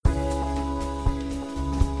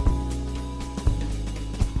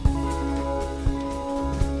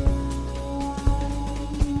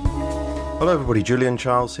Hello everybody, Julian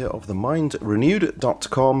Charles here of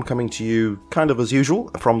themindrenewed.com, coming to you kind of as usual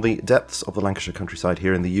from the depths of the Lancashire countryside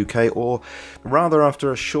here in the UK, or rather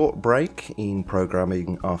after a short break in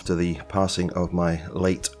programming after the passing of my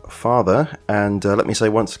late father. And let me say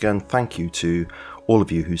once again thank you to all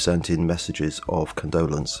of you who sent in messages of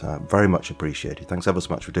condolence. Very much appreciated. Thanks ever so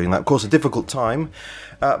much for doing that. Of course, a difficult time,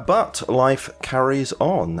 but life carries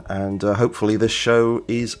on, and hopefully this show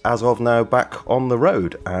is, as of now, back on the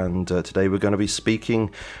road. And today we're going to be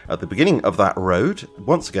speaking at the beginning of that road,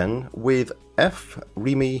 once again, with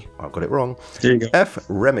Remy, I've got it wrong. There you go.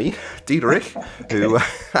 Remy Diederich, who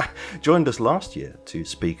joined us last year to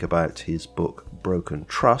speak about his book Broken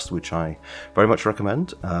Trust, which I very much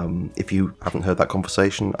recommend. If you haven't heard that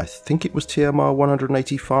conversation, I think it was TMR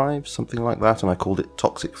 185, something like that, and I called it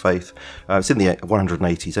Toxic Faith. It's in the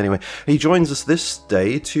 180s anyway. He joins us this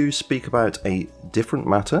day to speak about a different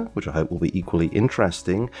matter, which I hope will be equally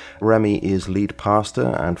interesting. Remy is lead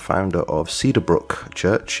pastor and founder of Cedarbrook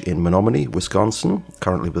Church in Menominee, Wisconsin,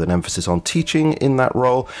 currently with an emphasis on teaching in that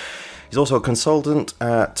role. He's also a consultant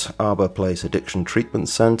at Arbor Place Addiction Treatment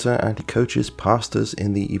Center, and he coaches pastors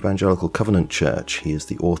in the Evangelical Covenant Church. He is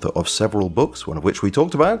the author of several books, one of which we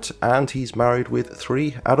talked about, and he's married with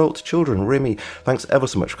 3 adult children. Remy, thanks ever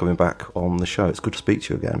so much for coming back on the show. It's good to speak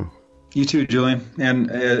to you again. You too, Julian. And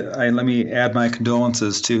let me add my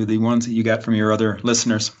condolences to the ones that you got from your other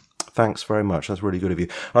listeners. Thanks very much. That's really good of you.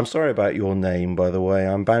 I'm sorry about your name, by the way.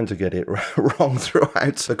 I'm bound to get it wrong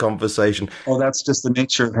throughout the conversation. Well, that's just the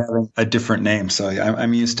nature of having a different name, so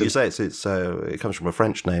I'm used to it. You say it comes from a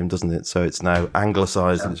French name, doesn't it? So it's now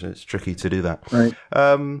anglicized, and it's tricky to do that. Right.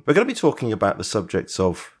 We're going to be talking about the subjects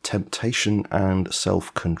of temptation and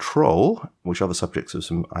self-control, which are the subjects of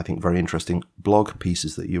some, I think, very interesting blog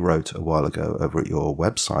pieces that you wrote a while ago over at your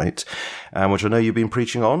website, which I know you've been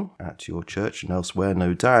preaching on at your church and elsewhere,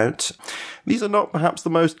 no doubt. These are not perhaps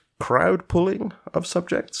the most crowd-pulling of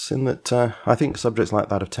subjects, in that I think subjects like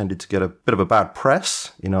that have tended to get a bit of a bad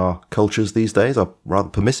press in our cultures these days, our rather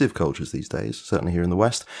permissive cultures these days, certainly here in the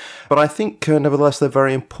West. But I think, nevertheless, they're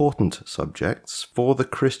very important subjects for the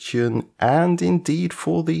Christian and indeed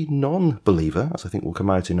for the non-believer, as I think will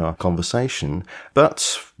come out in our conversation.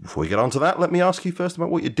 But before we get on to that, let me ask you first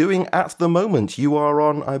about what you're doing at the moment. You are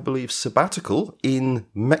on, I believe, sabbatical in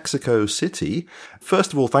Mexico City.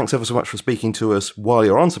 First of all, thanks ever so much for speaking to us while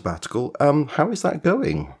you're on sabbatical. How is that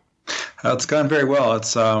going? It's gone very well.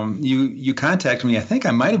 It's you contacted me. I think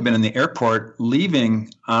I might have been in the airport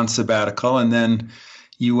leaving on sabbatical, and then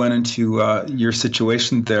you went into your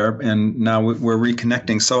situation there, and now we're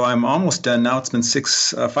reconnecting. So I'm almost done now. It's been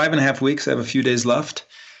 5.5 weeks. I have a few days left.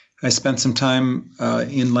 I spent some time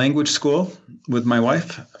in language school with my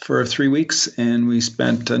wife for 3 weeks, and we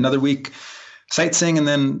spent another week sightseeing, and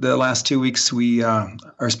then the last 2 weeks we are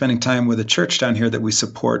spending time with a church down here that we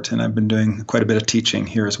support, and I've been doing quite a bit of teaching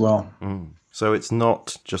here as well. So it's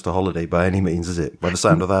not just a holiday by any means, is it? By the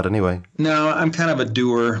sound of that, anyway. No, I'm kind of a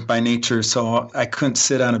doer by nature, so I couldn't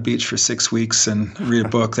sit on a beach for 6 weeks and read a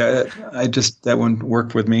book. That wouldn't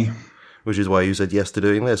work with me. Which is why you said yes to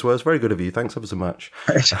doing this. Well, it's very good of you. Thanks ever so much.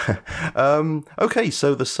 Right. Okay,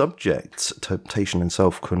 so the subject, temptation and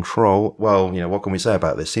self-control. Well, what can we say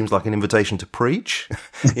about this? Seems like an invitation to preach,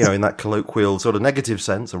 in that colloquial sort of negative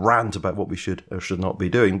sense, a rant about what we should or should not be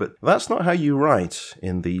doing. But that's not how you write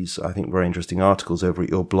in these, I think, very interesting articles over at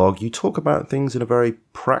your blog. You talk about things in a very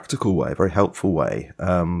practical way, very helpful way,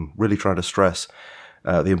 really trying to stress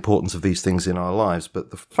the importance of these things in our lives,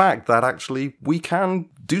 but the fact that actually we can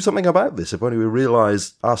do something about this if only we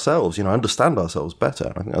realize ourselves, understand ourselves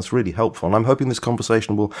better. I think that's really helpful, and I'm hoping this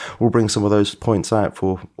conversation will bring some of those points out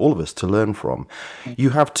for all of us to learn from.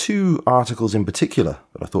 You have 2 articles in particular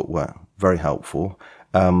that I thought were very helpful.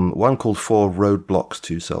 One called 4 Roadblocks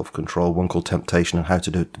to Self-Control, one called Temptation and How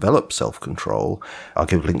to Develop Self-Control. I'll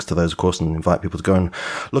give links to those, of course, and invite people to go and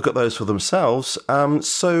look at those for themselves.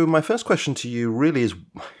 So my first question to you really is,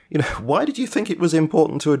 why did you think it was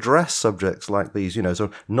important to address subjects like these, sort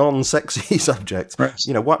of non-sexy subjects? Right.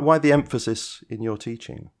 Why the emphasis in your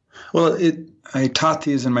teaching? Well, I taught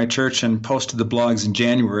these in my church and posted the blogs in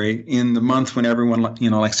January, in the month when everyone,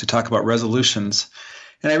 likes to talk about resolutions.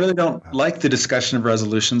 And I really don't like the discussion of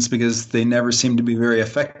resolutions because they never seem to be very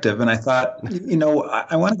effective. And I thought,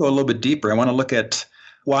 I want to go a little bit deeper. I want to look at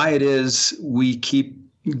why it is we keep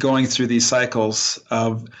going through these cycles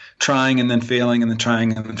of trying and then failing and then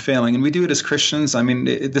trying and then failing. And we do it as Christians. I mean,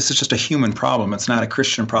 this is just a human problem. It's not a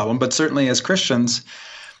Christian problem. But certainly as Christians,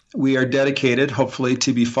 we are dedicated, hopefully,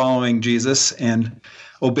 to be following Jesus and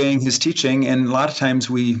obeying his teaching. And a lot of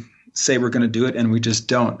times we say we're going to do it and we just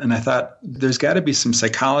don't. And I thought there's got to be some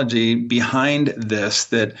psychology behind this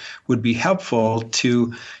that would be helpful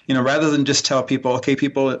to, rather than just tell people, okay,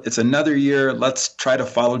 people, it's another year, let's try to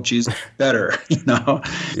follow Jesus better,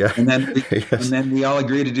 Yeah. And then Yes. and then we all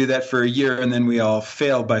agree to do that for a year, and then we all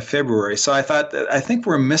fail by February. So I thought that I think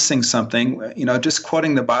we're missing something. Just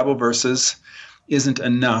quoting the Bible verses isn't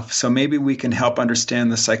enough. So maybe we can help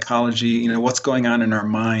understand the psychology, what's going on in our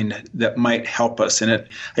mind that might help us. And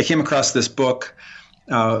I came across this book,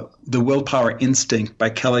 The Willpower Instinct by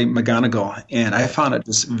Kelly McGonigal, and I found it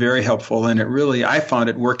just very helpful. And I found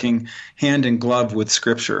it working hand in glove with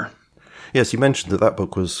Scripture. Yes, you mentioned that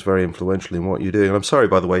book was very influential in what you're doing. And I'm sorry,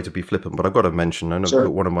 by the way, to be flippant, but I've got to mention, I know Sure.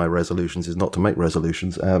 one of my resolutions is not to make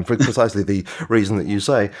resolutions, for precisely the reason that you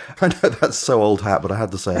say. I know that's so old hat, but I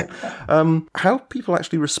had to say it. How have people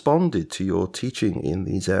actually responded to your teaching in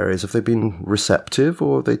these areas? Have they been receptive,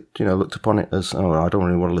 or have they, looked upon it as, oh, I don't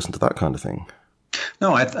really want to listen to that kind of thing?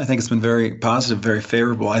 No, I think it's been very positive, very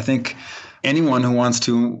favorable. I think anyone who wants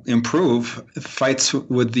to improve fights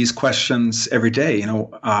with these questions every day.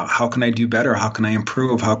 How can I do better? How can I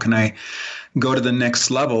improve? How can I go to the next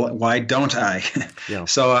level? Why don't I? Yeah.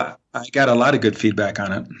 So I got a lot of good feedback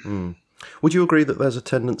on it. Mm. Would you agree that there's a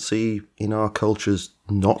tendency in our cultures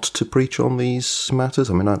not to preach on these matters?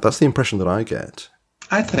 I mean, that's the impression that I get.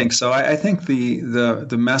 I think so. I think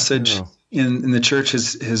the message in the church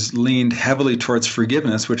has leaned heavily towards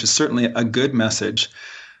forgiveness, which is certainly a good message.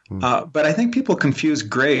 But I think people confuse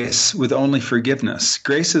grace with only forgiveness.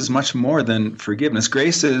 Grace is much more than forgiveness.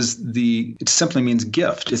 Grace it simply means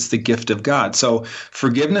gift. It's the gift of God. So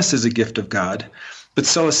forgiveness is a gift of God, but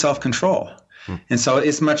so is self-control. And so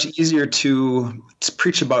it's much easier to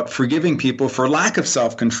preach about forgiving people for lack of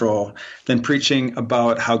self-control than preaching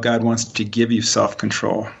about how God wants to give you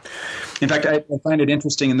self-control. In fact, I find it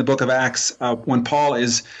interesting in the book of Acts when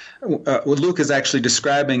Luke is actually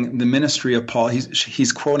describing the ministry of Paul.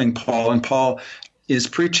 He's quoting Paul, and Paul is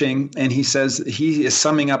preaching, and he says he is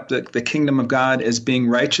summing up the kingdom of God as being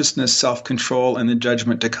righteousness, self-control, and the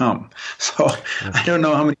judgment to come. So I don't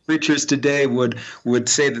know how many preachers today would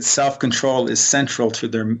say that self-control is central to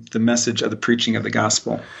the message of the preaching of the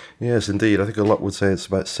gospel. Yes, indeed. I think a lot would say it's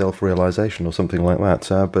about self-realization or something like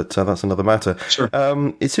that, but that's another matter. Sure.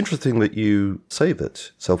 It's interesting that you say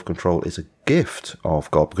that self-control is a gift of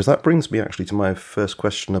God, because that brings me actually to my first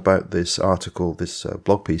question about this article, this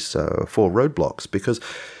blog piece, 4 Roadblocks, because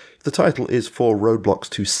the title is 4 Roadblocks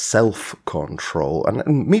to Self-Control, and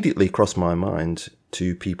immediately crossed my mind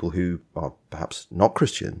to people who are perhaps not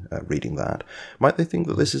Christian reading that. Might they think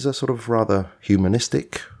that this is a sort of rather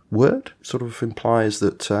humanistic word? Sort of implies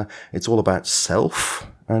that it's all about self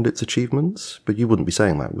and its achievements, but you wouldn't be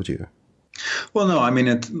saying that, would you? Well, no. I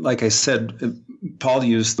mean, like I said, Paul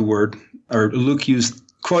used the word, or Luke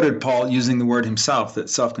quoted Paul using the word himself, that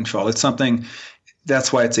self-control. It's something,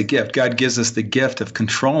 that's why it's a gift. God gives us the gift of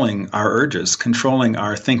controlling our urges, controlling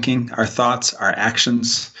our thinking, our thoughts, our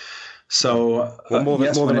actions. So more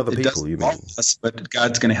than other people, you mean? Us, but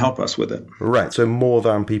God's going to help us with it. Right. So more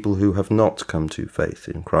than people who have not come to faith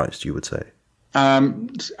in Christ, you would say? I'm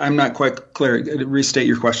not quite clear. Restate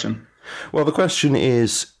your question. Well, the question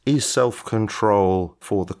is self-control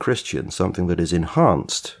for the Christian something that is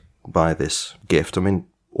enhanced by this gift? I mean,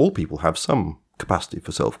 all people have some capacity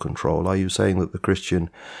for self-control. Are you saying that the Christian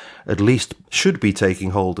at least should be taking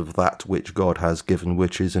hold of that which God has given,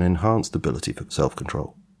 which is an enhanced ability for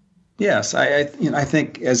self-control? Yes, I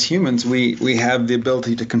think as humans we have the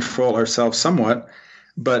ability to control ourselves somewhat,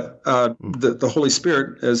 but the Holy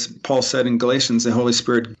Spirit, as Paul said in Galatians, the Holy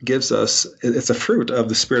Spirit gives us, it's a fruit of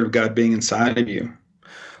the Spirit of God being inside of you.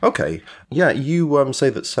 Okay. Yeah, you say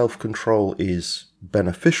that self-control is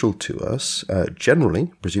beneficial to us.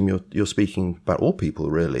 Generally, presume you're speaking about all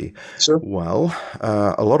people, really. Sure. Well,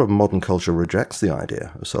 a lot of modern culture rejects the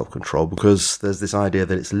idea of self-control because there's this idea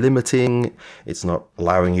that it's limiting, it's not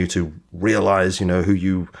allowing you to realize, who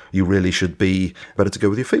you really should be, better to go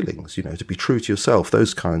with your feelings, to be true to yourself,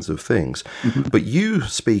 those kinds of things. Mm-hmm. But you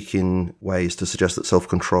speak in ways to suggest that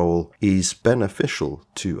self-control is beneficial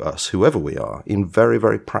to us, whoever we are, in very,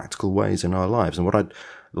 very practical ways in our lives. And what I'd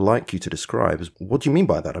like you to describe is, what do you mean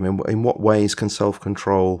by that? I mean, in what ways can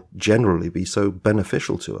self-control generally be so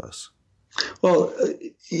beneficial to us? Well,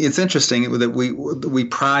 it's interesting that we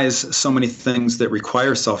prize so many things that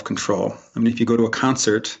require self-control. I mean, if you go to a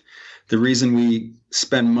concert, the reason we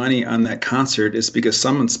spend money on that concert is because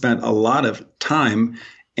someone spent a lot of time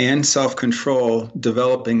and self-control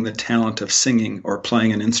developing the talent of singing or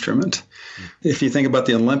playing an instrument. If you think about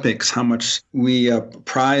the Olympics, how much we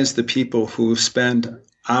prize the people who spend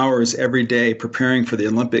hours every day preparing for the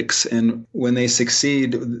Olympics. And when they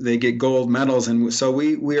succeed, they get gold medals. And so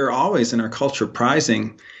we are always in our culture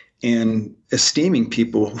prizing and esteeming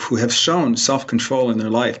people who have shown self-control in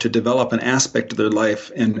their life to develop an aspect of their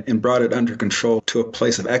life and brought it under control to a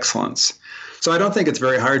place of excellence. So I don't think it's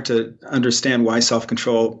very hard to understand why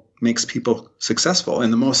self-control makes people successful.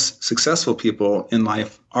 And the most successful people in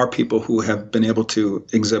life are people who have been able to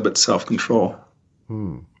exhibit self-control.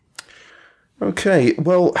 Okay,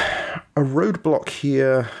 well, a roadblock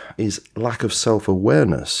here is lack of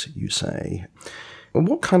self-awareness, you say. And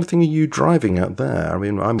what kind of thing are you driving at there? I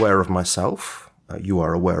mean, I'm aware of myself. You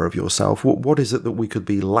are aware of yourself. What is it that we could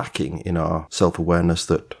be lacking in our self-awareness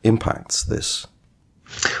that impacts this?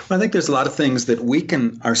 Well, I think there's a lot of things that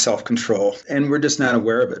weaken our self-control, and we're just not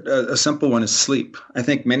aware of it. A simple one is sleep. I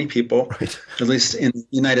think many people, right, at least in the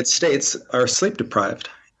United States, are sleep deprived.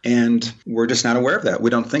 And we're just not aware of that. We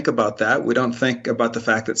don't think about that. We don't think about the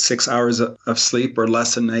fact that 6 hours of sleep or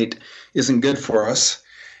less a night isn't good for us.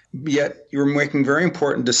 Yet you're making very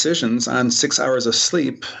important decisions on 6 hours of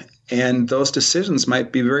sleep, and those decisions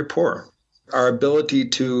might be very poor. Our ability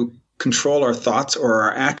to control our thoughts or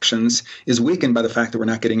our actions is weakened by the fact that we're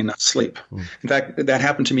not getting enough sleep. In fact, that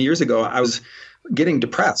happened to me years ago. I was getting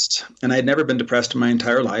depressed, and I had never been depressed in my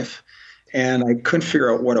entire life. And I couldn't figure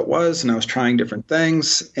out what it was, and I was trying different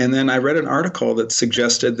things. And then I read an article that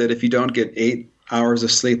suggested that if you don't get 8 hours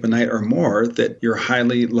of sleep a night or more, that you're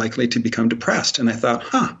highly likely to become depressed. And I thought,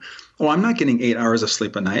 I'm not getting 8 hours of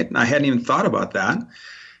sleep a night. And I hadn't even thought about that.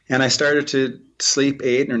 And I started to sleep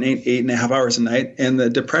 8.5 hours a night, and the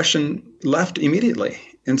depression left immediately.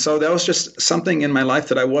 And so that was just something in my life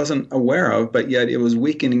that I wasn't aware of, but yet it was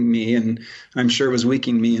weakening me, and I'm sure it was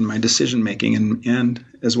weakening me in my decision-making and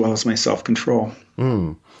as well as my self-control.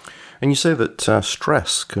 And you say that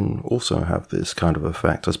stress can also have this kind of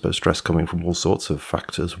effect. I suppose stress coming from all sorts of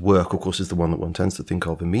factors. Work, of course, is the one that one tends to think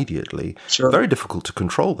of immediately. Sure. Very difficult to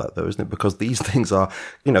control that, though, isn't it? Because these things are,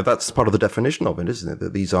 that's part of the definition of it, isn't it?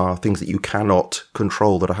 That these are things that you cannot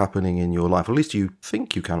control that are happening in your life. At least you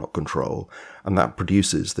think you cannot control. And that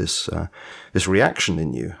produces this reaction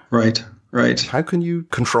in you. Right. How can you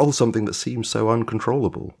control something that seems so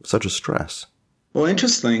uncontrollable, such as stress? Well,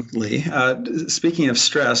 interestingly, speaking of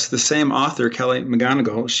stress, the same author, Kelly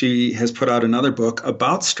McGonigal, she has put out another book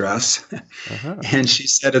about stress. And she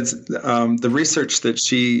said it's the research that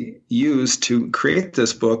she used to create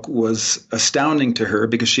this book was astounding to her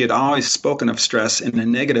because she had always spoken of stress in a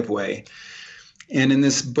negative way. And in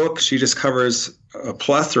this book, she just covers a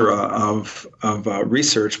plethora of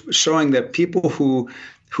research showing that people who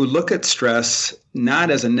look at stress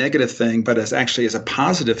not as a negative thing, but as a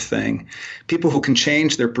positive thing, people who can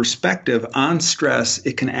change their perspective on stress,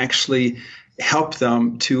 it can actually help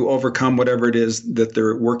them to overcome whatever it is that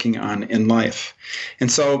they're working on in life.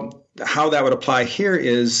 And so how that would apply here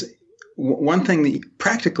is one thing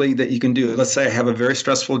practically that you can do. Let's say I have a very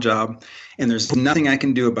stressful job and there's nothing I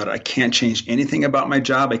can do about it. I can't change anything about my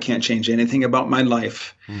job. I can't change anything about my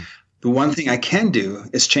life. The one thing I can do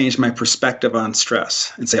is change my perspective on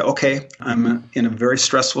stress and say, okay, I'm in a very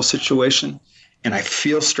stressful situation and I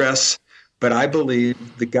feel stress, but I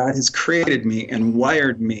believe that God has created me and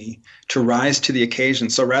wired me to rise to the occasion.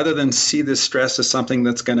 So rather than see this stress as something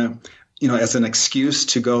that's going to, as an excuse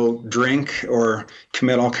to go drink or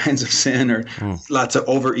commit all kinds of sin or lots of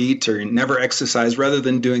overeat or never exercise, rather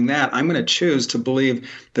than doing that, I'm going to choose to believe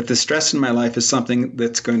that the stress in my life is something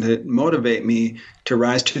that's going to motivate me to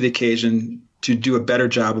rise to the occasion to do a better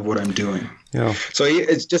job of what I'm doing. Yeah. So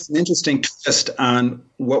it's just an interesting twist on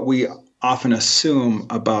what we often assume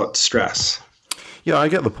about stress. Yeah, I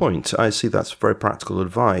get the point. I see that's very practical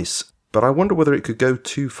advice, but I wonder whether it could go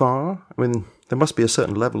too far. I mean, there must be a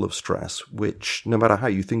certain level of stress which, no matter how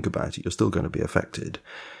you think about it, you're still going to be affected.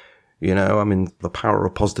 The power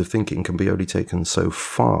of positive thinking can be only taken so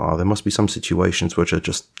far. There must be some situations which are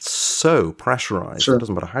just so pressurized. Sure. It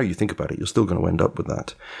doesn't matter how you think about it, you're still going to end up with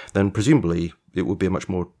that. Then presumably it would be a much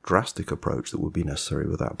more drastic approach that would be necessary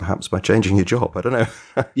with that, perhaps by changing your job. I don't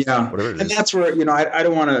know. Yeah. Whatever it is. And that's where, I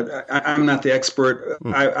don't want to, I'm not the expert.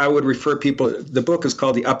 I would refer people, the book is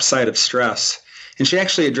called The Upside of Stress. And she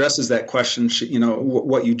actually addresses that question,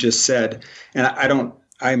 what you just said. And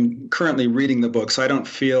I'm currently reading the book, so I don't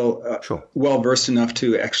feel well-versed enough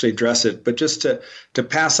to actually address it. But just to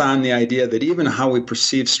pass on the idea that even how we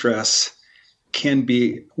perceive stress can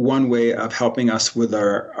be one way of helping us with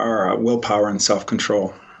our willpower and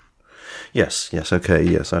self-control. Yes, okay,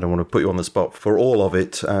 yes. I don't want to put you on the spot for all of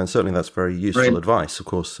it, and certainly that's very useful advice, of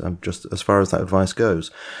course, just as far as that advice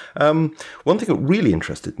goes. One thing that really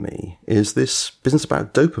interested me is this business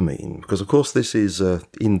about dopamine, because, of course, this is an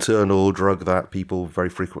internal drug that people very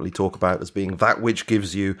frequently talk about as being that which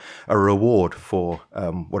gives you a reward for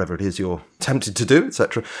whatever it is you're tempted to do,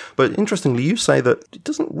 etc. But interestingly, you say that it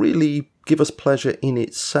doesn't really give us pleasure in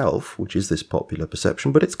itself, which is this popular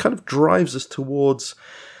perception, but it kind of drives us towards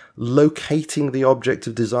locating the object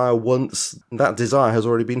of desire once that desire has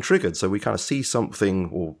already been triggered. So we kind of see something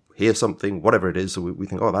or hear something, whatever it is, so we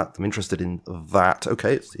think, oh, I'm interested in that.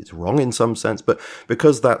 Okay, it's wrong in some sense, but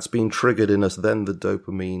because that's been triggered in us, then the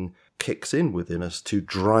dopamine kicks in within us to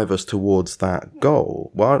drive us towards that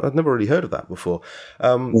goal. Well, I've never really heard of that before.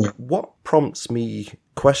 What prompts me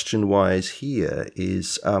question-wise here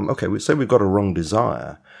is, okay, we say we've got a wrong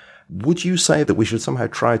desire. Would you say that we should somehow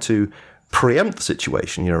try to preempt the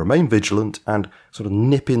situation, remain vigilant and sort of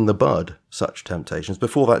nip in the bud such temptations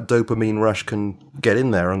before that dopamine rush can get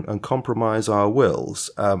in there and compromise our wills?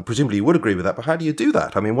 Presumably you would agree with that, but how do you do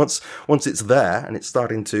that? I mean, once it's there and it's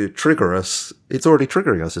starting to trigger us, it's already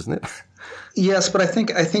triggering us, isn't it? Yes, but I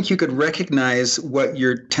think you could recognize what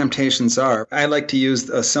your temptations are. I like to use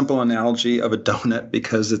a simple analogy of a donut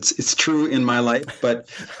because it's true in my life. But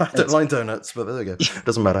I don't like donuts, but there you go. It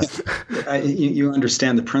doesn't matter. You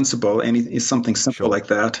understand the principle, and it's something simple like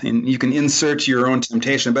that, and you can insert your own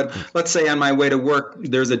temptation. But let's say on my way to work,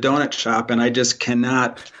 there's a donut shop, and I just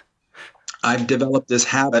cannot. I've developed this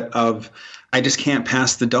habit of I just can't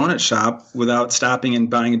pass the donut shop without stopping and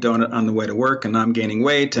buying a donut on the way to work, and I'm gaining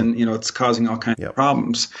weight, and it's causing all kinds of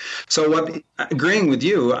problems. So agreeing with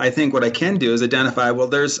you, I think what I can do is identify, well,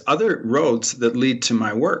 there's other roads that lead to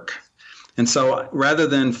my work. And so rather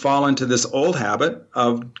than fall into this old habit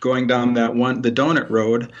of going down the donut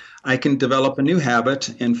road, I can develop a new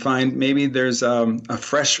habit and find maybe there's a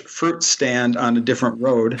fresh fruit stand on a different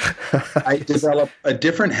road. I develop a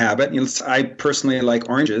different habit. I personally like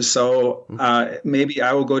oranges, so maybe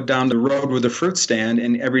I will go down the road with a fruit stand,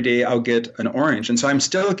 and every day I'll get an orange. And so I'm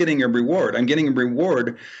still getting a reward. I'm getting a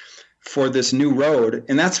reward for this new road.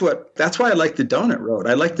 And that's why I like the donut road.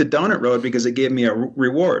 I like the donut road because it gave me a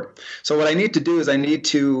reward. So what I need to do is I need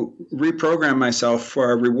to reprogram myself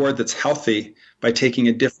for a reward that's healthy by taking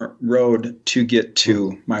a different road to get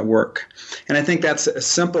to my work. And I think that's a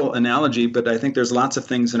simple analogy, but I think there's lots of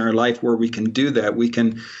things in our life where we can do that. We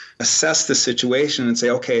can assess the situation and say,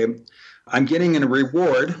 okay, I'm getting a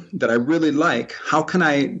reward that I really like. How can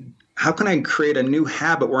I create a new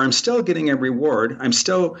habit where I'm still getting a reward? I'm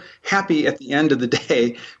still happy at the end of the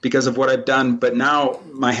day because of what I've done, but now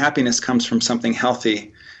my happiness comes from something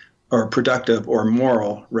healthy or productive or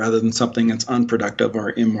moral rather than something that's unproductive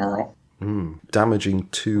or immoral. Damaging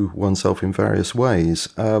to oneself in various ways.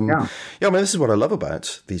 I mean, this is what I love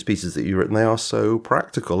about these pieces that you've written. They are so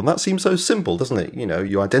practical, and that seems so simple, doesn't it?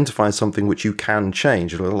 You identify something which you can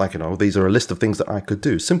change. Like, these are a list of things that I could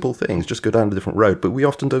do. Simple things, just go down a different road. But we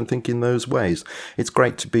often don't think in those ways. It's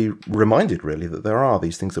great to be reminded, really, that there are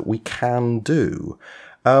these things that we can do.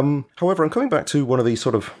 However, I'm coming back to one of these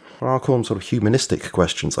sort of, I'll call them sort of humanistic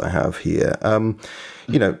questions I have here.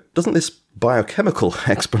 Doesn't this biochemical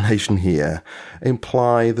explanation here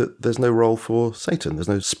imply that there's no role for Satan? There's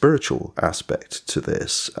no spiritual aspect to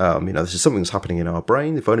this. This is something that's happening in our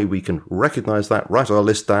brain. If only we can recognize that, write our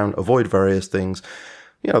list down, avoid various things,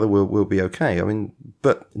 we'll be okay. I mean,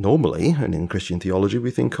 but normally, and in Christian theology,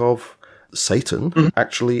 we think of Satan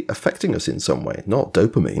actually affecting us in some way, not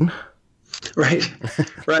dopamine. Right.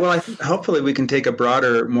 Well, I think hopefully we can take a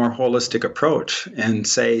broader, more holistic approach and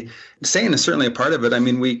say Satan is certainly a part of it. I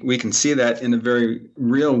mean, we can see that in a very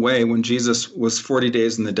real way when Jesus was 40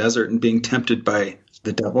 days in the desert and being tempted by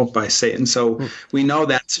the devil, by Satan. So we know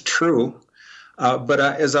that's true. But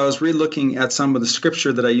as I was re-looking at some of the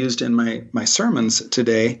scripture that I used in my sermons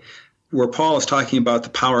today, where Paul is talking about the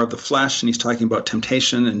power of the flesh, and he's talking about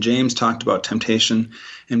temptation, and James talked about temptation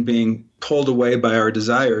and being pulled away by our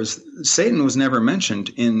desires, Satan was never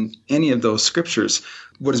mentioned in any of those scriptures.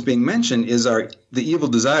 What is being mentioned is the evil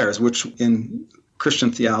desires, which in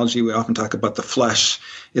Christian theology, we often talk about the flesh.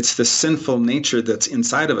 It's the sinful nature that's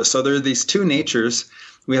inside of us. So there are these two natures.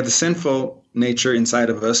 We have the sinful nature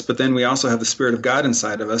inside of us, but then we also have the Spirit of God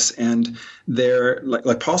inside of us. And they're,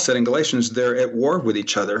 like Paul said in Galatians, they're at war with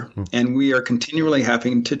each other. And we are continually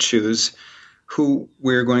having to choose who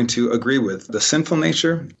we're going to agree with. The sinful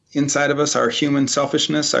nature inside of us, our human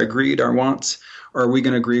selfishness, our greed, our wants, or are we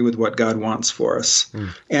going to agree with what God wants for us?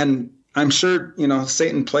 And I'm sure,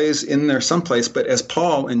 Satan plays in there someplace, but as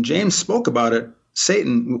Paul and James spoke about it,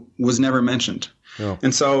 Satan was never mentioned. Yeah.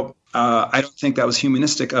 And so I don't think that was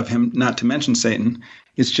humanistic of him not to mention Satan.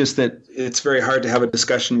 It's just that it's very hard to have a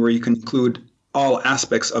discussion where you can include all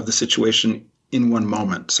aspects of the situation in one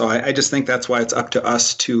moment. So I just think that's why it's up to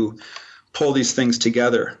us to pull these things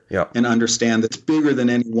together and understand that it's bigger than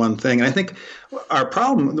any one thing. And I think our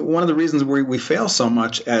problem, one of the reasons we fail so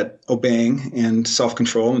much at obeying and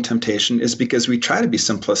self-control and temptation is because we try to be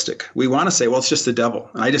simplistic. We want to say, well, it's just the devil,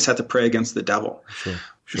 and I just have to pray against the devil. Sure.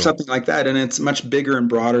 Something like that. And it's much bigger and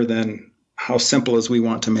broader than how simple as we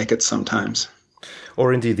want to make it sometimes.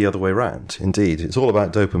 Or indeed the other way around. Indeed, it's all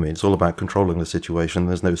about dopamine. It's all about controlling the situation.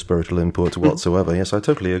 There's no spiritual input whatsoever. Yes, I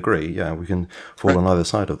totally agree. Yeah, we can fall on either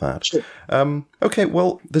side of that. Sure. Okay,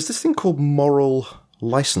 well, there's this thing called moral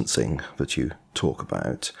licensing that you talk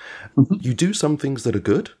about. You do some things that are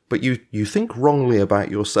good, but you think wrongly about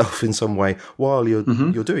yourself in some way while you're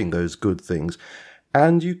doing those good things.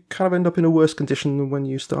 And you kind of end up in a worse condition than when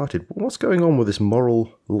you started. What's going on with this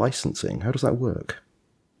moral licensing? How does that work?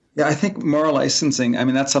 Yeah, I think moral licensing, I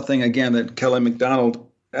mean, that's something, again, that Kelly MacDonald,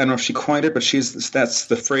 I don't know if she coined it, but that's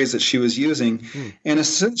the phrase that she was using. And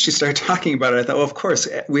as soon as she started talking about it, I thought, well, of course,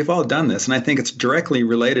 we've all done this. And I think it's directly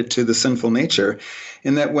related to the sinful nature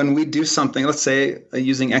in that when we do something, let's say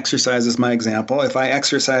using exercise as my example, if I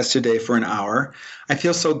exercise today for an hour, I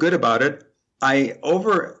feel so good about it. I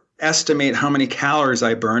overestimate how many calories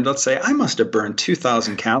I burned. Let's say I must have burned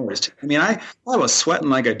 2,000 calories. I mean, I was sweating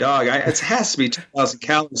like a dog. It has to be 2,000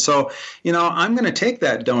 calories. So, I'm going to take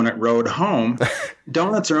that donut road home.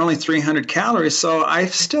 Donuts are only 300 calories, so I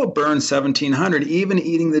still burned 1,700 even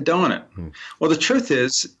eating the donut. Well, the truth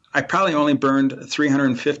is, I probably only burned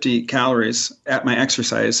 350 calories at my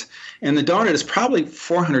exercise, and the donut is probably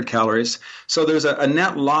 400 calories. So there's a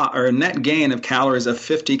net loss or a net gain of calories of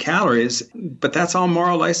 50 calories, but that's all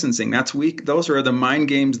moral licensing. That's weak. Those are the mind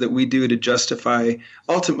games that we do to justify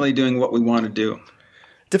ultimately doing what we want to do.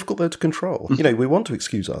 Difficult, though, to control. We want to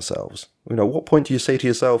excuse ourselves. At what point do you say to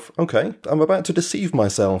yourself, okay, I'm about to deceive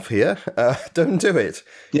myself here. Don't do it.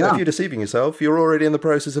 Yeah. If you're deceiving yourself, you're already in the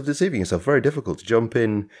process of deceiving yourself. Very difficult to jump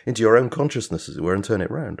into your own consciousness, as it were, and turn it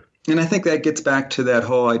round. And I think that gets back to that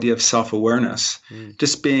whole idea of self-awareness.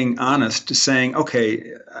 Just being honest, saying,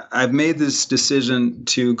 okay, I've made this decision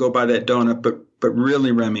to go buy that donut, but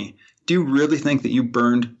really, Remy, do you really think that you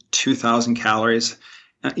burned 2,000 calories?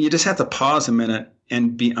 You just have to pause a minute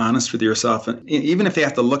and be honest with yourself. And even if you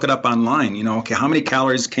have to look it up online, okay, how many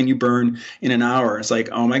calories can you burn in an hour? It's like,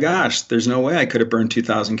 oh my gosh, there's no way I could have burned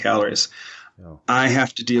 2,000 calories. No. I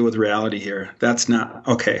have to deal with reality here. That's not,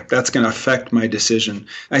 okay, that's going to affect my decision.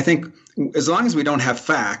 I think as long as we don't have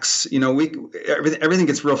facts, everything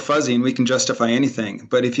gets real fuzzy and we can justify anything.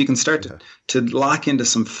 But if you can start to lock into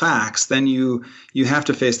some facts, then you have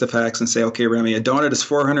to face the facts and say, okay, Remy, a donut is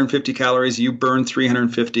 450 calories. You burn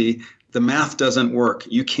 350. The math doesn't work.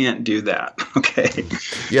 You can't do that. Okay.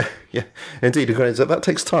 Yeah, indeed. That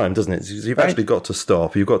takes time, doesn't it? You've actually got to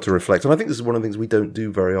stop. You've got to reflect. And I think this is one of the things we don't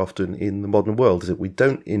do very often in the modern world, is that we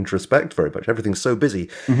don't introspect very much. Everything's so busy.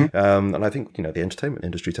 And I think, the entertainment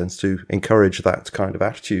industry tends to encourage that kind of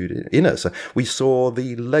attitude in us. We saw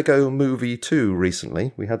the Lego Movie 2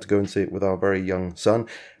 recently. We had to go and see it with our very young son.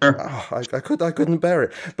 I couldn't bear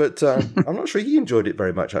it. But I'm not sure he enjoyed it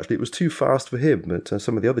very much, actually. It was too fast for him, but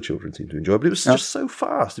some of the other children seemed to enjoy it. But it was just so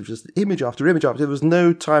fast. It was just image after image after. There was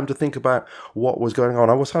no time to think about what was going on.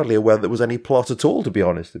 I was hardly aware there was any plot at all, to be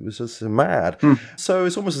honest. It was just mad. So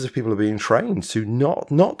it's almost as if people are being trained to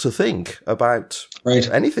not to think about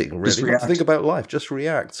anything, really. Not to think about life, just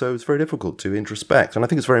react. So it's very difficult to introspect. And I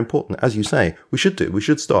think it's very important, as you say, we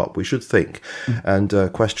should stop, we should think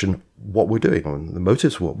and question what we're doing, and the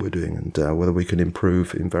motives for what we're doing, and whether we can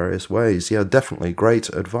improve in various ways. Yeah, definitely great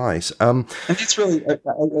advice. And that's really, as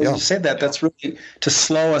you said that's really to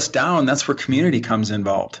slow us down. That's where community comes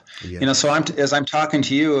involved. Yeah. So as I'm talking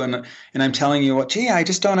to you and I'm telling you, I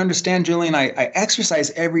just don't understand, Julian. I exercise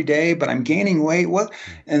every day, but I'm gaining weight. What?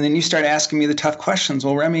 And then you start asking me the tough questions.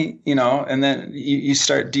 Well, Remy, and then you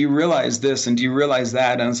start, do you realize this and do you realize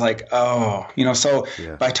that? And it's like, so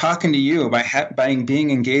by talking to you, by being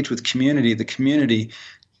engaged with community, the community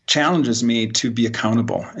challenges me to be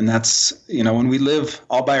accountable. And that's, when we live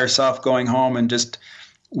all by ourselves, going home and just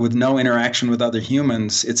with no interaction with other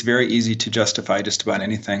humans, it's very easy to justify just about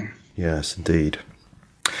anything. Yes, indeed.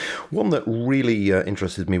 One that really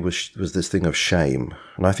interested me was this thing of shame.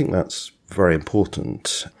 And I think that's very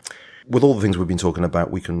important. With all the things we've been talking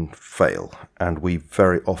about, we can fail, and we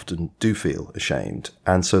very often do feel ashamed.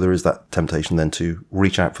 And so there is that temptation then to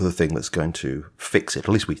reach out for the thing that's going to fix it. At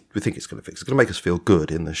least we think it's going to fix it. It's going to make us feel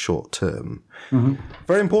good in the short term.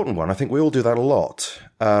 Very important one. I think we all do that a lot.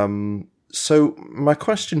 So my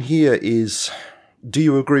question here is, do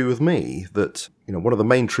you agree with me that, one of the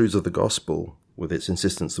main truths of the gospel, with its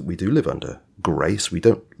insistence that we do live under grace, we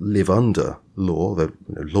don't live under law, though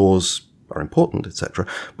laws are important, etc.,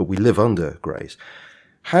 but we live under grace.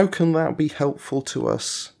 How can that be helpful to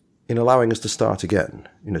us in allowing us to start again,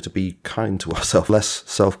 to be kind to ourselves, less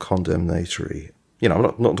self-condemnatory?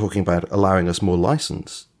 I'm not talking about allowing us more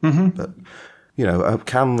license, but,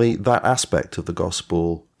 can that aspect of the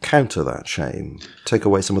gospel counter that shame, take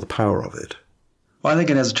away some of the power of it? Well, I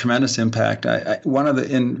think it has a tremendous impact.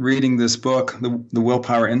 In reading this book, the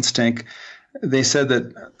Willpower Instinct, they said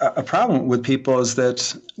that a problem with people is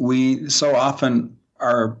that we so often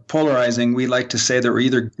are polarizing. We like to say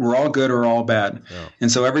that we're all good or all bad. Yeah.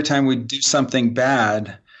 And so every time we do something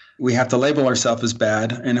bad, we have to label ourselves as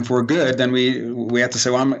bad. And if we're good, then we have to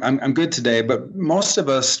say, well, I'm good today. But most of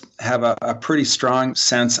us have a pretty strong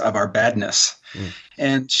sense of our badness. Mm.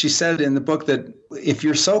 And she said in the book that if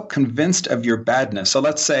you're so convinced of your badness, so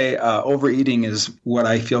let's say overeating is what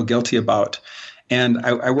I feel guilty about. And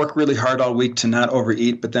I work really hard all week to not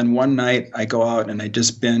overeat, but then one night I go out and I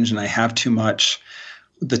just binge and I have too much.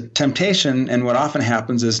 The temptation, and what often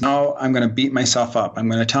happens is, no, I'm going to beat myself up. I'm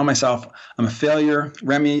going to tell myself I'm a failure.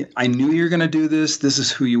 Remy, I knew you were going to do this. This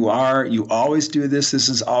is who you are. You always do this. This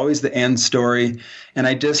is always the end story. And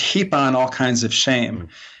I just heap on all kinds of shame.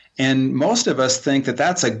 And most of us think that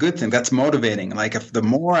that's a good thing. That's motivating. Like if the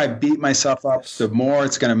more I beat myself up, the more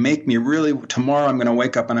it's going to make me tomorrow I'm going to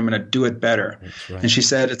wake up and I'm going to do it better. Right. And she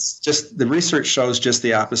said it's just, the research shows just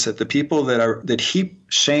the opposite. The people that heap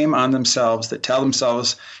shame on themselves, that tell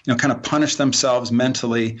themselves, kind of punish themselves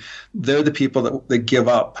mentally, they're the people that give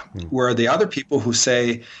up. Where the other people who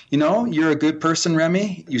say, you're a good person,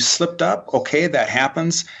 Remy, you slipped up. Okay, that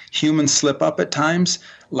happens. Humans slip up at times.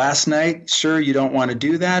 Last night, sure, you don't want to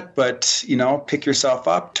do that, but, pick yourself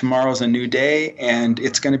up. Tomorrow's a new day, and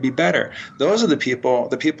it's going to be better. Those are the people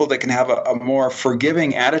that can have a more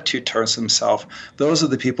forgiving attitude towards themselves. Those are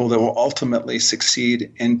the people that will ultimately succeed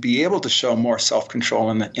and be able to show more self-control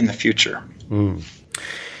in the future. Mm.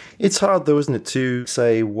 It's hard, though, isn't it, to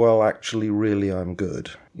say, well, actually, really, I'm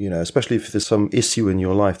good. Especially if there's some issue in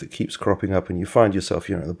your life that keeps cropping up and you find yourself,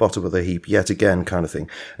 at the bottom of the heap yet again kind of thing.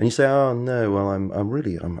 And you say, oh, no, well,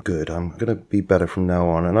 I'm good. I'm going to be better from now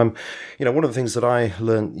on. And one of the things that I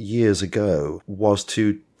learned years ago was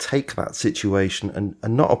to take that situation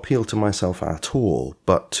and not appeal to myself at all,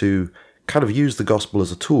 but to kind of use the gospel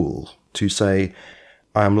as a tool to say,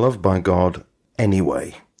 I am loved by God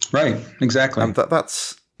anyway. Right, exactly. And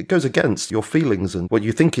it goes against your feelings and what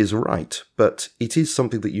you think is right, but it is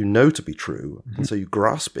something that you know to be true. Mm-hmm. And so you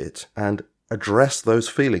grasp it and address those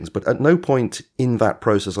feelings. But at no point in that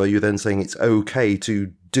process are you then saying it's okay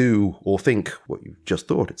to do or think what you've just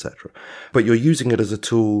thought, etc. But you're using it as a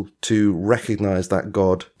tool to recognize that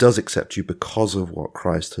God does accept you because of what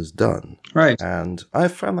Christ has done. Right. And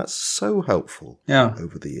I've found that so helpful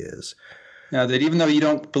over the years. Yeah, that even though you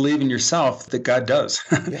don't believe in yourself, that God does.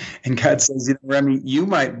 Yeah. And God says, Remy, you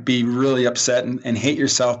might be really upset and hate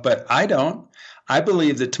yourself, but I don't. I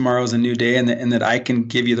believe that tomorrow is a new day and that I can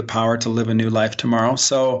give you the power to live a new life tomorrow.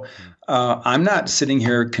 So I'm not sitting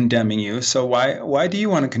here condemning you. So why do you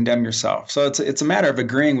want to condemn yourself? So it's a matter of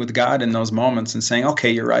agreeing with God in those moments and saying,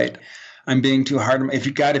 okay, you're right. I'm being too hard. If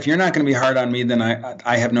you're not going to be hard on me, then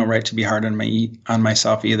I have no right to be hard on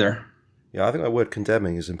myself either. Yeah, I think that word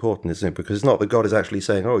condemning is important, isn't it? Because it's not that God is actually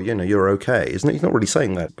saying, oh, you're okay, isn't it? He's not really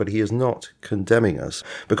saying that, but he is not condemning us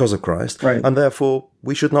because of Christ. Right. And therefore,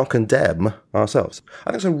 we should not condemn ourselves.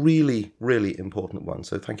 I think it's a really, really important one.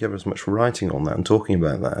 So thank you ever so much for writing on that and talking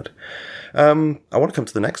about that. I want to come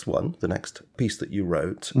to the next one, the next piece that you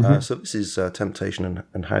wrote. Mm-hmm. So this is temptation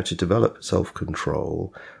and how to develop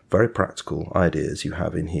self-control. Very practical ideas you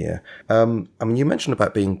have in here. You mentioned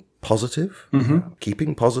about being positive,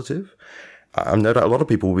 keeping positive. No doubt a lot of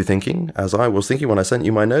people will be thinking, as I was thinking when I sent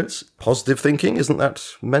you my notes, positive thinking, isn't that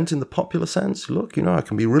meant in the popular sense? Look, I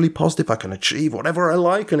can be really positive, I can achieve whatever I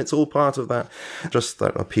like, and it's all part of that, just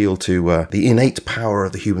that appeal to the innate power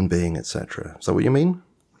of the human being, etc. Is that what you mean?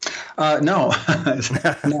 No. No.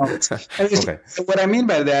 Okay. What I mean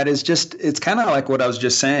by that is just, it's kind of like what I was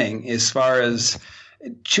just saying as far as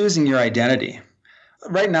choosing your identity.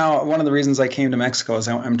 Right now, one of the reasons I came to Mexico is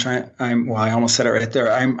I almost said it right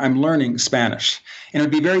there. I'm learning Spanish. And it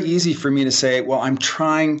would be very easy for me to say, well, I'm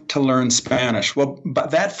trying to learn Spanish. Well, but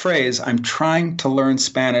that phrase, I'm trying to learn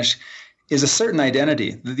Spanish, is a certain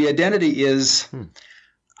identity. The identity is,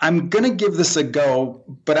 I'm going to give this a go,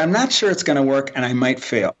 but I'm not sure it's going to work and I might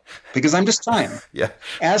fail because I'm just trying. Yeah.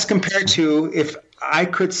 As compared to if I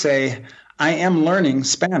could say, I am learning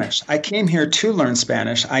Spanish. I came here to learn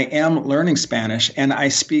Spanish. I am learning Spanish, and I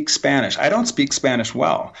speak Spanish. I don't speak Spanish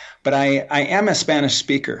well, but I am a Spanish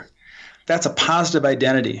speaker. That's a positive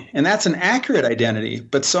identity, and that's an accurate identity.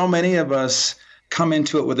 But so many of us come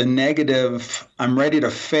into it with a negative, I'm ready to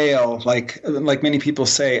fail. Like many people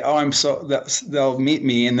say, they'll meet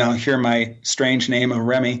me and they'll hear my strange name of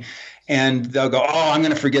Remy, and they'll go, I'm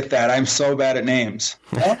going to forget that. I'm so bad at names.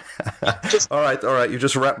 Well, all right. You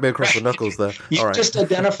just wrapped me across the knuckles there. You just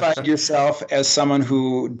identified yourself as someone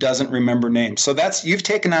who doesn't remember names. So you've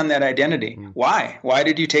taken on that identity. Why? Why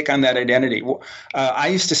did you take on that identity? I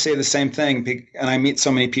used to say the same thing, and I meet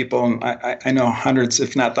so many people, and I know hundreds,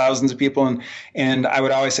 if not thousands of people, and I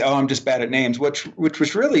would always say, I'm just bad at names, which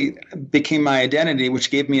was really became my identity,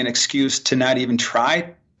 which gave me an excuse to not even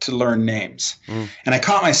try to learn names. And I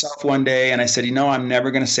caught myself one day and I said, I'm never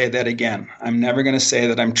going to say that again. I'm never going to say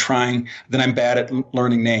that I'm bad at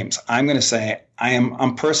learning names. I'm going to say I'm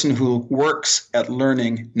a person who works at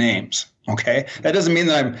learning names. Okay. That doesn't mean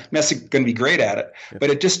that I'm necessarily going to be great at it, but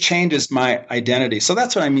it just changes my identity. So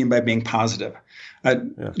that's what I mean by being positive.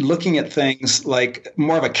 Looking at things like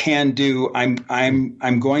more of a can do. I'm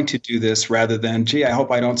going to do this rather than, gee, I hope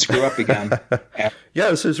I don't screw up again.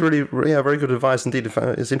 Yeah, so it's really, very good advice indeed.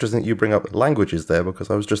 It's interesting that you bring up languages there, because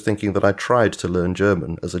I was just thinking that I tried to learn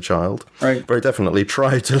German as a child. Right. Very definitely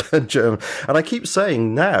tried to learn German. And I keep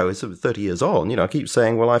saying now, it's 30 years on, I keep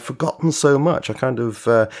saying, well, I've forgotten so much. I kind of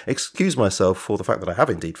excuse myself for the fact that I have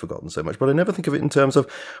indeed forgotten so much, but I never think of it in terms of,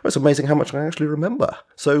 it's amazing how much I actually remember.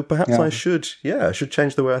 So perhaps I should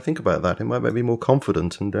change the way I think about that. It might make me more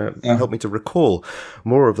confident and help me to recall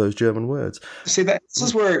more of those German words. See, this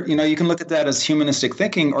is where, you can look at that as humanistic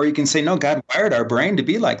thinking, or you can say, no, God wired our brain to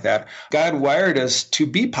be like that. God wired us to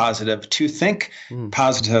be positive, to think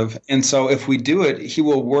positive. And so if we do it, he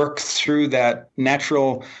will work through that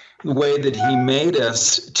natural way that he made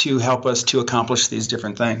us to help us to accomplish these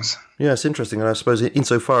different things. Yeah, it's interesting. And I suppose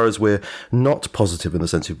insofar as we're not positive in the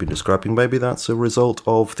sense you've been describing, maybe that's a result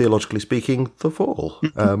of, theologically speaking, the fall,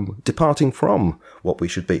 departing from what we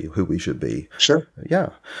should be, who we should be. Sure. Yeah.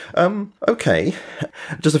 Okay.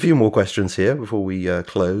 Just a few more questions here before we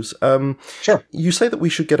close. Sure. You say that we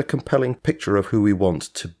should get a compelling picture of who we want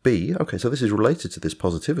to be. Okay, so this is related to this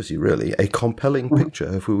positivity, really. A compelling picture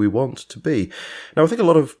of who we want to be. Now, I think a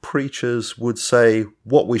lot of preachers would say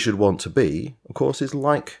what we should want to be, of course, is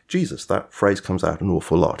like Jesus. That phrase comes out an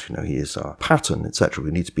awful lot. He is our pattern, etc.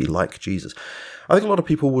 We need to be like Jesus. I think a lot of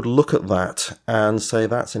people would look at that and say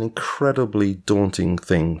that's an incredibly daunting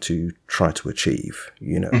thing to try to achieve.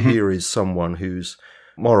 Here is someone whose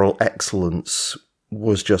moral excellence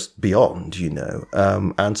was just beyond,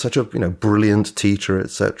 and such a, brilliant teacher,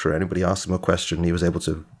 etc. Anybody asked him a question, he was able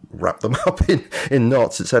to wrap them up in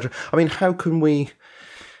knots, etc. I mean, how can we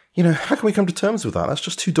come to terms with that? That's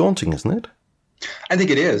just too daunting, isn't it? I think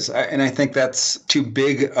it is. And I think that's too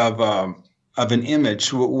big of an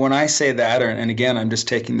image. When I say that, and again, I'm just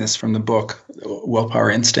taking this from the book, Willpower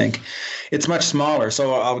Instinct, it's much smaller.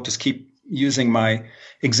 So I'll just keep using my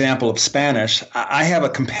example of Spanish. I have a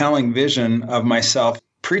compelling vision of myself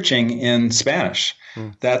preaching in Spanish.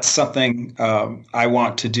 That's something I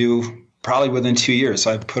want to do probably within 2 years.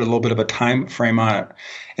 So I've put a little bit of a time frame on it.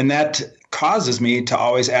 And that causes me to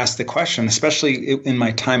always ask the question, especially in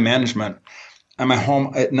my time management. I'm at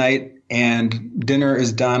home at night and dinner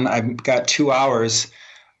is done. I've got 2 hours.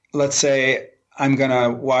 Let's say I'm going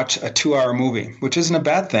to watch a 2-hour movie, which isn't a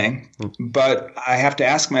bad thing, but I have to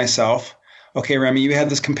ask myself, okay, Remy, you had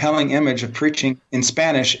this compelling image of preaching in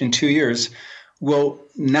Spanish in 2 years. Will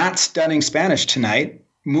not studying Spanish tonight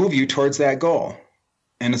move you towards that goal?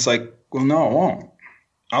 And it's like, well, no, it won't.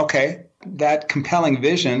 Okay, that compelling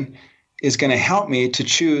vision is going to help me to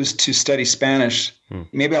choose to study Spanish.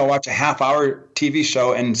 Maybe I'll watch a half-hour TV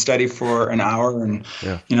show and study for an hour and,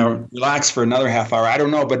 relax for another half hour. I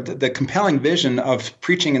don't know, but the compelling vision of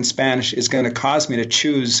preaching in Spanish is going to cause me to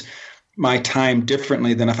choose my time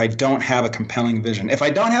differently than if I don't have a compelling vision. If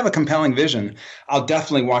I don't have a compelling vision, I'll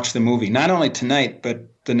definitely watch the movie, not only tonight, but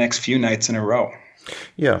the next few nights in a row.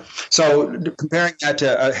 Yeah. So comparing that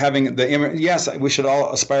to having yes, we should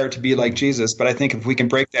all aspire to be like Jesus, but I think if we can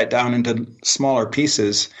break that down into smaller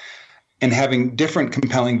pieces and having different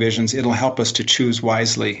compelling visions, it'll help us to choose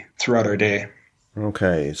wisely throughout our day.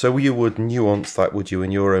 Okay, so you would nuance that, would you,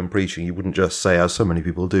 in your own preaching? You wouldn't just say, as so many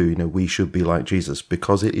people do, we should be like Jesus,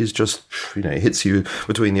 because it is just, it hits you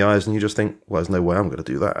between the eyes and you just think, well, there's no way I'm going to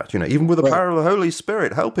do that. Even with the power of the Holy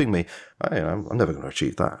Spirit helping me, I'm never going to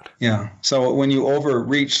achieve that. Yeah. So when you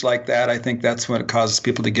overreach like that, I think that's what causes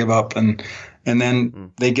people to give up, and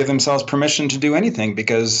then they give themselves permission to do anything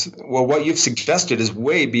because, well, what you've suggested is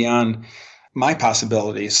way beyond my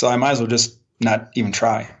possibilities. So I might as well just not even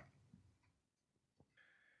try.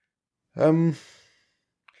 I'm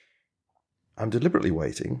deliberately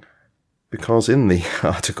waiting because in the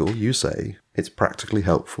article you say it's practically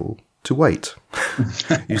helpful to wait.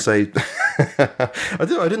 You say, I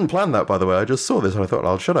didn't plan that, by the way. I just saw this and I thought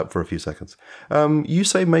I'll shut up for a few seconds. You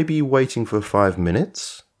say maybe waiting for 5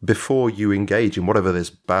 minutes before you engage in whatever this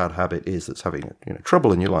bad habit is that's having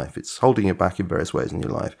trouble in your life. It's holding you back in various ways in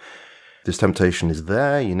your life. This temptation is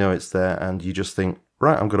there, you know it's there, and you just think,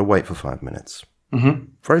 right, I'm going to wait for 5 minutes. Mm-hmm.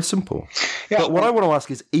 Very simple. Yeah. But what I want to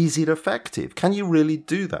ask is it effective? Can you really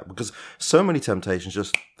do that? Because so many temptations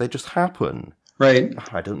just happen. Right.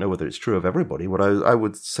 I don't know whether it's true of everybody, but I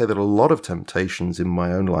would say that a lot of temptations in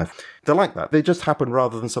my own life, they're like that. They just happen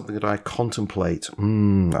rather than something that I contemplate.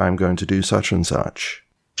 I'm going to do such and such.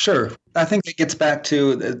 Sure. I think it gets back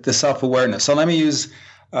to the self-awareness. So let me use,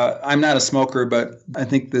 I'm not a smoker, but I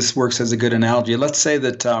think this works as a good analogy. Let's say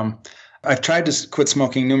that I've tried to quit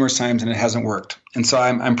smoking numerous times and it hasn't worked. And so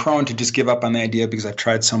I'm prone to just give up on the idea because I've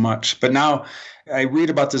tried so much. But now I read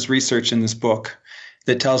about this research in this book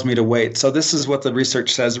that tells me to wait. So this is what the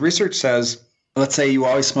research says. The research says, let's say you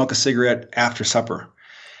always smoke a cigarette after supper.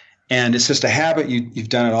 And it's just a habit. You've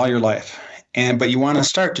done it all your life. But you want to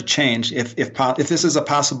start to change if this is a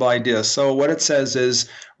possible idea. So what it says is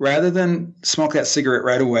rather than smoke that cigarette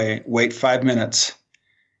right away, wait 5 minutes.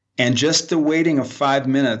 And just the waiting of 5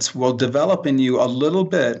 minutes will develop in you a little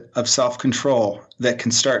bit of self-control that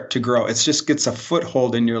can start to grow. It just gets a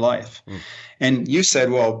foothold in your life. And you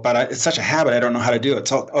said, well, but it's such a habit, I don't know how to do it.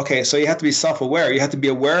 So, okay, so you have to be self-aware. You have to be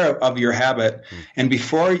aware of your habit. And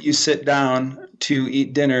before you sit down to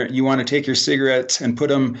eat dinner, you want to take your cigarettes and put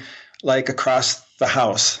them like across the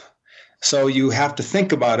house. So you have to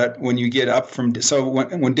think about it when you get up so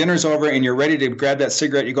when dinner's over and you're ready to grab that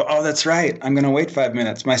cigarette, you go, oh, that's right. I'm going to wait 5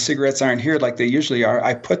 minutes. My cigarettes aren't here like they usually are.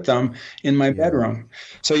 I put them in my bedroom.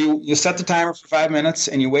 So you set the timer for 5 minutes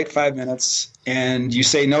and you wait 5 minutes and you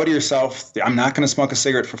say no to yourself. I'm not going to smoke a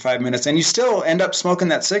cigarette for 5 minutes. And you still end up smoking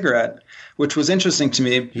that cigarette, which was interesting to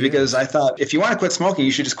me because I thought if you want to quit smoking,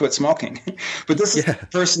 you should just quit smoking. But this is a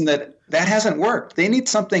person that hasn't worked. They need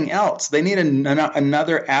something else. They need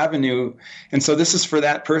another avenue. And so this is for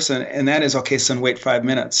that person. And that is, okay, son, wait 5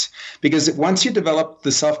 minutes. Because once you develop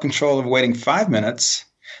the self-control of waiting 5 minutes,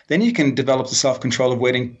 then you can develop the self-control of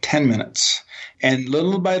waiting 10 minutes. And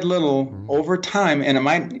little by little, over time,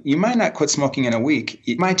 and you might not quit smoking in a week.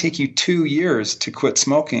 It might take you 2 years to quit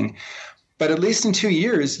smoking. But at least in 2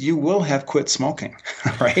 years, you will have quit smoking,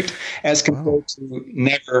 right? As compared to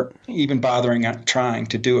never even bothering trying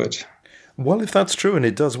to do it. Well, if that's true and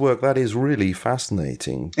it does work, that is really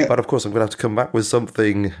fascinating. Yeah. But of course, I'm going to have to come back with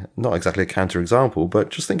something, not exactly a counterexample, but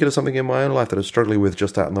just thinking of something in my own life that I'm struggling with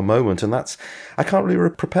just at the moment. And that's, I can't really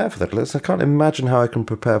prepare for that. I can't imagine how I can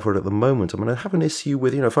prepare for it at the moment. I mean, I have an issue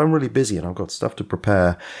with, if I'm really busy and I've got stuff to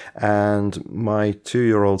prepare and my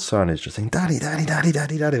 2-year-old son is just saying, Daddy, Daddy, Daddy,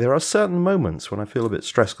 Daddy, Daddy. There are certain moments when I feel a bit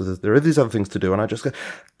stressed because there are these other things to do and I just go,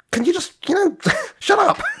 can you just, shut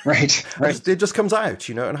up? Right. It just comes out,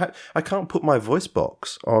 and I can't put my voice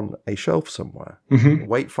box on a shelf somewhere,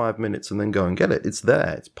 wait 5 minutes and then go and get it. It's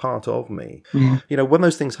there. It's part of me. Mm-hmm. When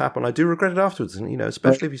those things happen, I do regret it afterwards. And,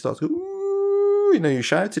 especially if he starts to go, ooh, you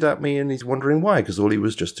shouted at me and he's wondering why, because all he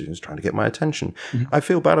was just doing was trying to get my attention. Mm-hmm. I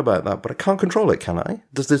feel bad about that, but I can't control it, can I?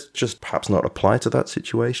 Does this just perhaps not apply to that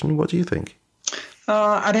situation? What do you think?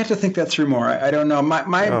 I'd have to think that through more. I don't know.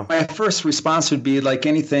 My first response would be like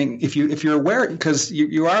anything. If you're aware, because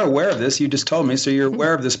you are aware of this, you just told me, so you're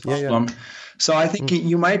aware of this problem. Yeah. So I think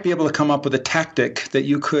you might be able to come up with a tactic that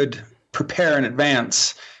you could prepare in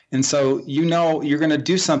advance. And so you're going to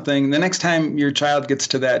do something. The next time your child gets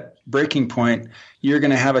to that breaking point, you're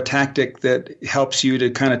going to have a tactic that helps you to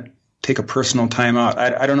kind of take a personal time out.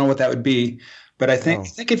 I don't know what that would be. But I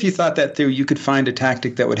think if you thought that through, you could find a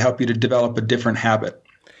tactic that would help you to develop a different habit.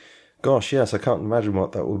 Gosh, yes, I can't imagine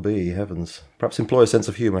what that would be. Heavens. Perhaps employ a sense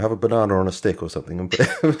of humour, have a banana on a stick or something and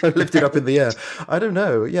lift it up in the air. I don't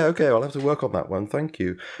know. Yeah, okay, I'll have to work on that one. Thank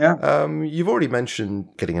you. Yeah. You've already mentioned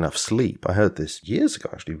getting enough sleep. I heard this years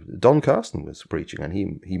ago, actually. Don Carson was preaching and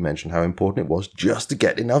he mentioned how important it was just to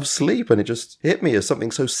get enough sleep. And it just hit me as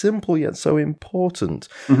something so simple yet so important.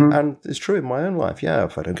 Mm-hmm. And it's true in my own life. Yeah,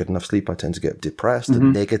 if I don't get enough sleep, I tend to get depressed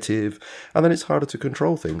and negative, and then it's harder to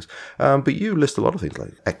control things. But you list a lot of things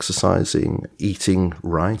like exercising, eating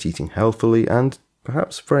right, eating healthily, and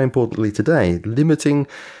perhaps very importantly today, limiting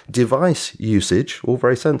device usage. All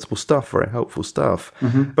very sensible stuff, very helpful stuff.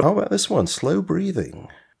 Mm-hmm. But how about this one, slow breathing?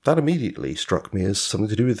 That immediately struck me as something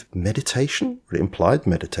to do with meditation. It implied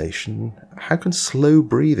meditation. How can slow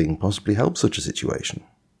breathing possibly help such a situation?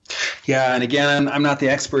 Yeah, and again, I'm not the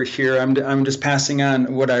expert here. I'm just passing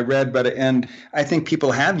on what I read, and I think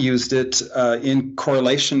people have used it in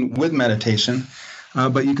correlation with meditation,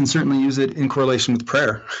 but you can certainly use it in correlation with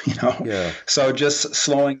prayer. Yeah. So just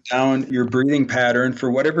slowing down your breathing pattern for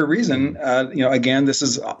whatever reason. Again, this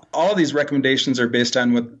is all of these recommendations are based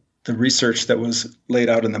on what the research that was laid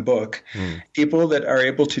out in the book. People that are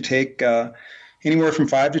able to take anywhere from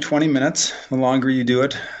 5 to 20 minutes. The longer you do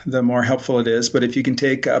it, the more helpful it is. But if you can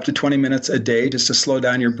take up to 20 minutes a day just to slow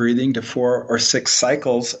down your breathing to 4 or 6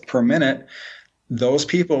 cycles per minute, those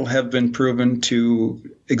people have been proven to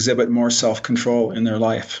exhibit more self-control in their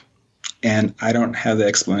life. And I don't have the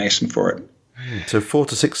explanation for it. So 4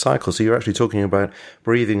 to 6 cycles. So you're actually talking about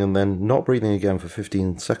breathing and then not breathing again for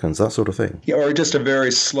 15 seconds, that sort of thing. Yeah, or just a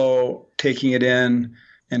very slow taking it in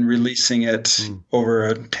and releasing it over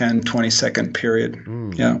a 10, 20-second period.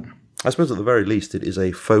 Yeah. I suppose at the very least it is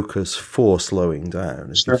a focus for slowing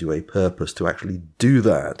down. It gives you a purpose to actually do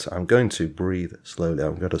that. I'm going to breathe slowly.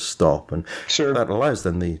 I'm going to stop. And that allows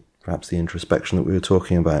then perhaps the introspection that we were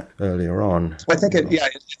talking about earlier on. I think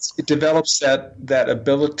it develops that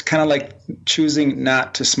ability, kind of like choosing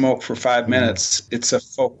not to smoke for 5 minutes. It's a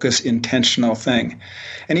focus, intentional thing.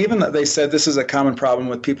 And even though they said this is a common problem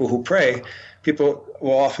with people who pray, people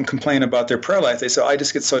will often complain about their prayer life. They say, I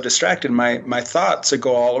just get so distracted. My thoughts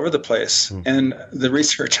go all over the place. And the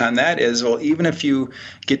research on that is, well, even if you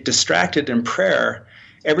get distracted in prayer,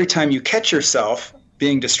 every time you catch yourself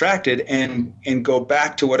being distracted and go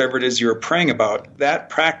back to whatever it is you're praying about, that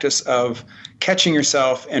practice of catching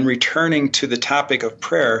yourself and returning to the topic of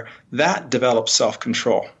prayer, that develops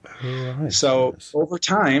self-control. Right. So over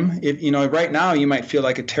time, right now you might feel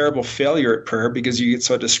like a terrible failure at prayer because you get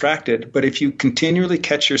so distracted. But if you continually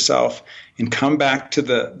catch yourself and come back to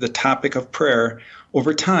the topic of prayer,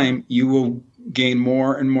 over time you will gain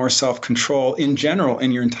more and more self-control in general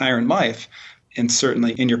in your entire life, and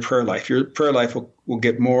certainly in your prayer life. Your prayer life will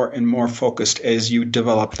get more and more focused as you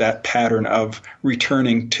develop that pattern of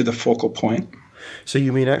returning to the focal point. So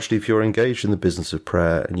you mean actually if you're engaged in the business of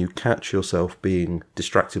prayer and you catch yourself being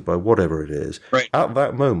distracted by whatever it is, at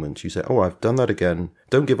that moment you say, I've done that again.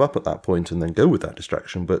 Don't give up at that point and then go with that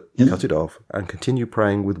distraction, but cut it off and continue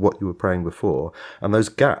praying with what you were praying before. And those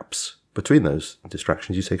gaps between those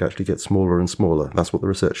distractions you say actually get smaller and smaller. That's what the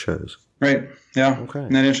research shows. Right. Yeah. Okay.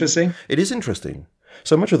 Isn't that interesting? It is interesting.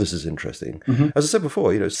 So much of this is interesting. As I said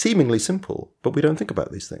before, seemingly simple, but we don't think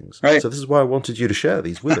about these things. Right. So this is why I wanted you to share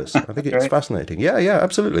these with us. I think it's fascinating. Yeah,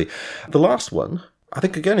 absolutely. The last one, I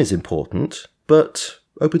think, again, is important, but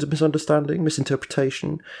open to misunderstanding,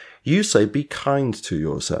 misinterpretation. You say be kind to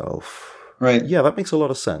yourself. Right. Yeah, that makes a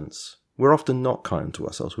lot of sense. We're often not kind to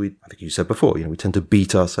ourselves. I think you said before, we tend to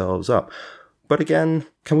beat ourselves up. But again,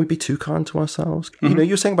 can we be too kind to ourselves?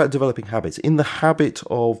 You're saying about developing habits. In the habit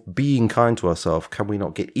of being kind to ourselves, can we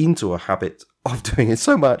not get into a habit of doing it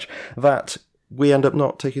so much that we end up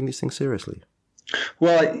not taking these things seriously?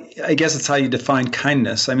 Well, I guess it's how you define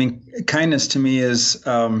kindness. I mean, kindness to me is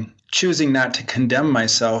choosing not to condemn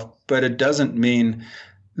myself, but it doesn't mean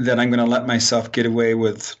that I'm going to let myself get away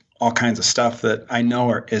with all kinds of stuff that I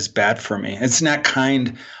know is bad for me. It's not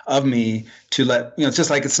kind of me to let, it's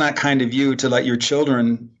just like it's not kind of you to let your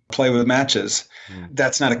children play with matches.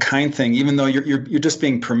 That's not a kind thing, even though you're just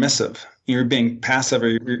being permissive. You're being passive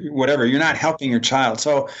or whatever. You're not helping your child.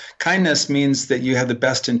 So kindness means that you have the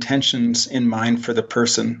best intentions in mind for the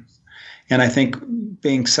person. And I think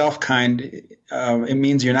being self-kind, it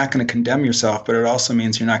means you're not going to condemn yourself, but it also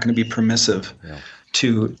means you're not going to be permissive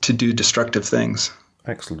to do destructive things.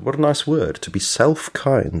 Excellent. What a nice word, to be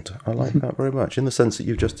self-kind. I like that very much, in the sense that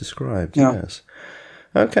you've just described. Yeah. Yes.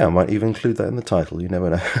 Okay, I might even include that in the title. You never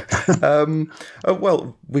know.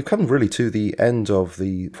 Well, we've come really to the end of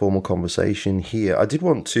the formal conversation here. I did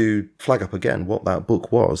want to flag up again what that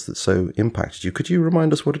book was that so impacted you. Could you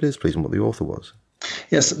remind us what it is, please, and what the author was?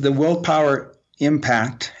 Yes, The Willpower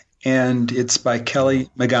Impact, and it's by Kelly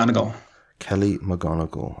McGonigal. Kelly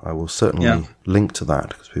McGonigal. I will certainly link to that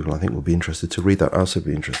because people, I think, will be interested to read that. I'll also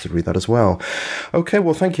be interested to read that as well. Okay,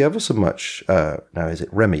 well, thank you ever so much. Now, is it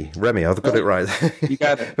Remy? Remy, I've got it right. You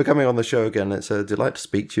got it. For coming on the show again. It's a delight to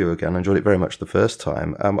speak to you again. I enjoyed it very much the first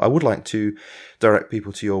time. I would like to direct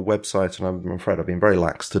people to your website, and I'm afraid I've been very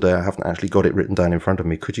lax today. I haven't actually got it written down in front of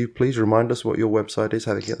me. Could you please remind us what your website is,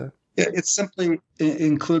 how they get there? It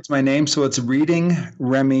includes my name, so it's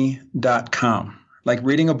readingremy.com. like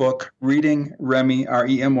reading a book, reading Remy,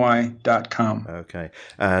 REMY.com. Okay.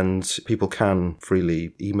 And people can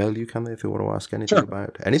freely email you, can they, if they want to ask anything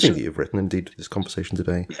about anything that you've written, indeed this conversation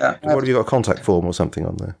today? Yeah. What have you got, a contact form or something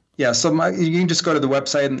on there? Yeah, so you can just go to the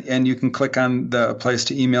website and you can click on the place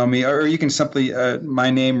to email me, or you can simply,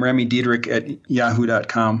 my name, Remy Diederich at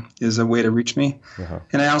yahoo.com is a way to reach me.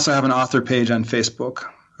 And I also have an author page on Facebook,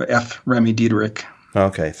 F. Remy Diederich.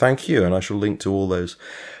 Okay, thank you, and I shall link to all those.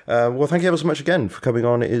 Well, thank you ever so much again for coming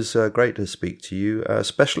on. It is great to speak to you,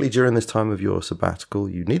 especially during this time of your sabbatical.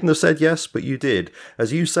 You needn't have said yes, but you did.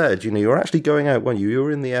 As you said, you were actually going out, weren't you? You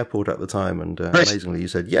were in the airport at the time, and amazingly you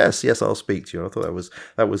said, yes, I'll speak to you. And I thought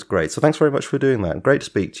that was great. So thanks very much for doing that. Great to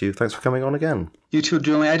speak to you. Thanks for coming on again. You too,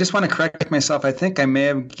 Julian. I just want to correct myself. I think I may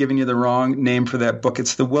have given you the wrong name for that book.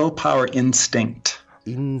 It's The Willpower Instinct.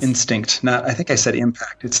 Instinct. Not, I think I said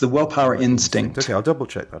impact. It's The Willpower Instinct. Okay, I'll double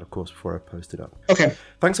check that, of course, before I post it up. Okay.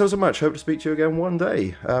 Thanks so much. Hope to speak to you again one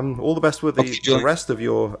day. All the best with the rest of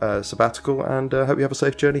your sabbatical, and hope you have a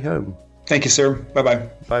safe journey home. Thank you, sir. Bye-bye.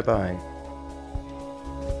 Bye-bye.